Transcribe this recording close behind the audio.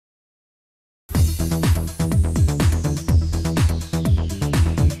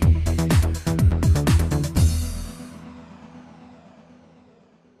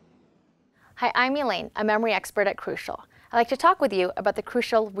Hi, I'm Elaine, a memory expert at Crucial. I'd like to talk with you about the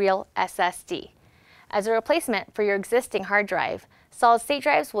Crucial Real SSD. As a replacement for your existing hard drive, solid-state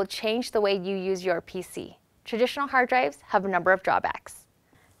drives will change the way you use your PC. Traditional hard drives have a number of drawbacks.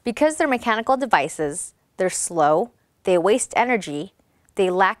 Because they're mechanical devices, they're slow, they waste energy,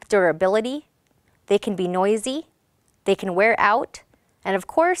 they lack durability, they can be noisy, they can wear out, and of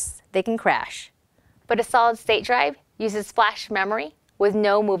course, they can crash. But a solid-state drive uses flash memory with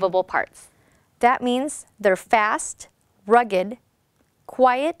no movable parts. That means they're fast, rugged,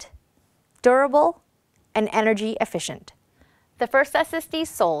 quiet, durable, and energy efficient. The first SSDs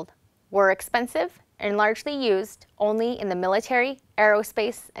sold were expensive and largely used only in the military,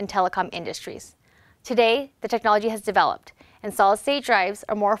 aerospace, and telecom industries. Today, the technology has developed, and solid-state drives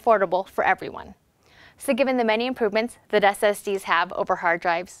are more affordable for everyone. So given the many improvements that SSDs have over hard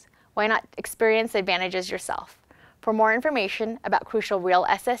drives, why not experience the advantages yourself? For more information about Crucial Real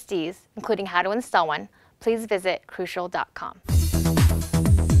SSDs, including how to install one, please visit crucial.com.